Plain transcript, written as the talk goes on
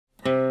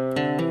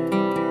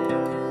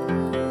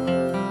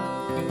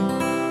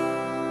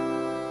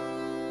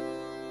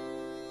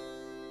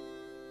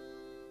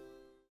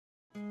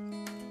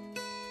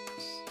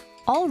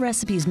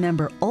Allrecipes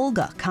member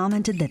Olga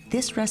commented that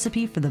this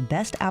recipe for the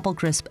best apple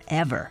crisp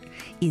ever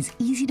is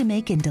easy to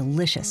make and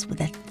delicious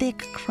with a thick,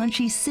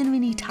 crunchy,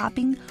 cinnamony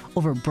topping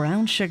over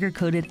brown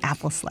sugar-coated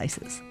apple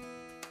slices.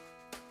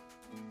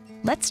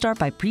 Let's start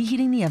by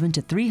preheating the oven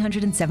to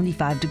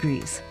 375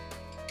 degrees.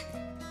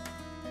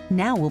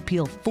 Now we'll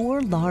peel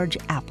 4 large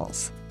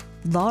apples.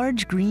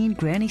 Large green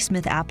Granny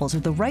Smith apples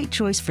are the right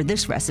choice for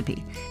this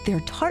recipe.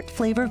 Their tart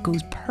flavor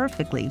goes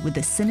perfectly with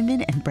the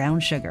cinnamon and brown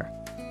sugar.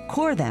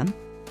 Core them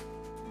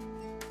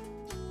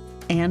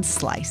and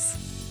slice.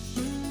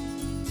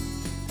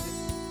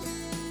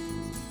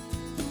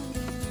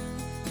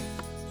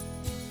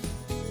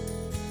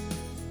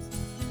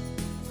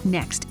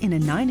 Next, in a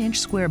 9-inch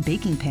square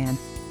baking pan,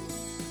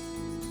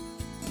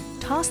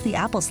 toss the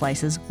apple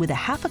slices with a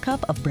half a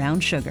cup of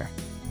brown sugar.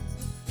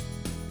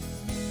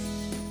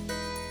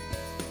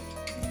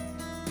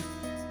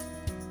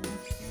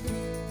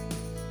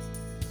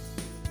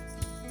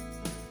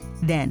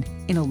 Then,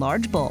 in a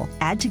large bowl,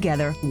 add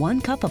together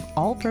 1 cup of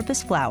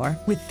all-purpose flour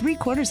with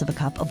 3/4 of a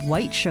cup of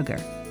white sugar.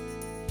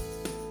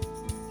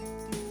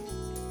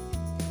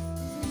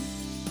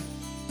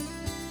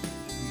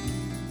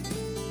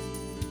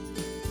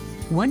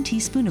 One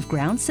teaspoon of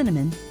ground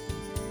cinnamon,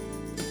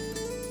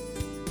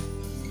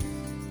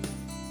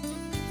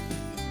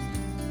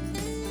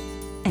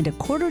 and a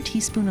 1/4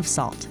 teaspoon of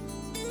salt.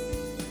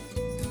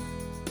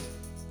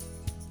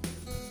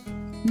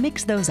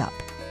 Mix those up.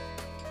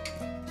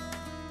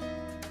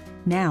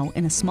 Now,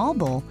 in a small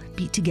bowl,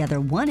 beat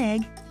together 1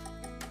 egg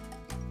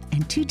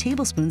and 2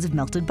 tablespoons of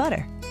melted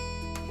butter.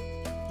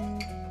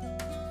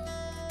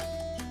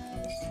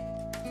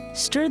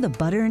 Stir the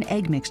butter and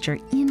egg mixture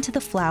into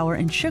the flour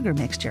and sugar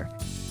mixture.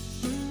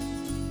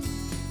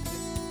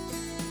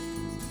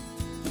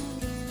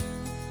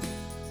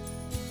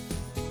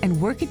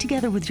 And work it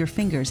together with your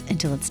fingers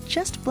until it's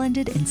just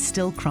blended and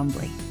still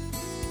crumbly.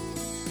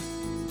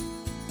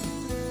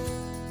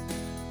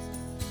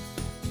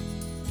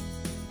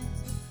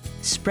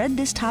 Spread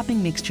this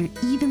topping mixture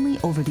evenly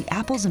over the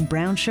apples and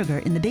brown sugar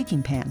in the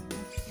baking pan.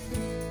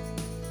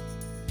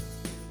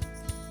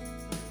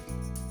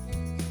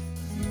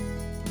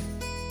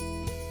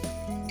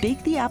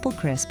 Bake the apple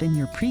crisp in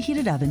your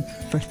preheated oven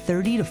for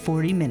 30 to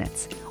 40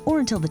 minutes, or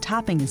until the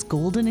topping is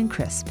golden and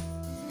crisp.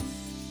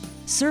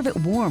 Serve it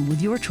warm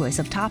with your choice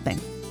of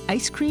topping.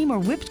 Ice cream or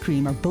whipped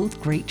cream are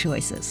both great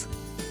choices.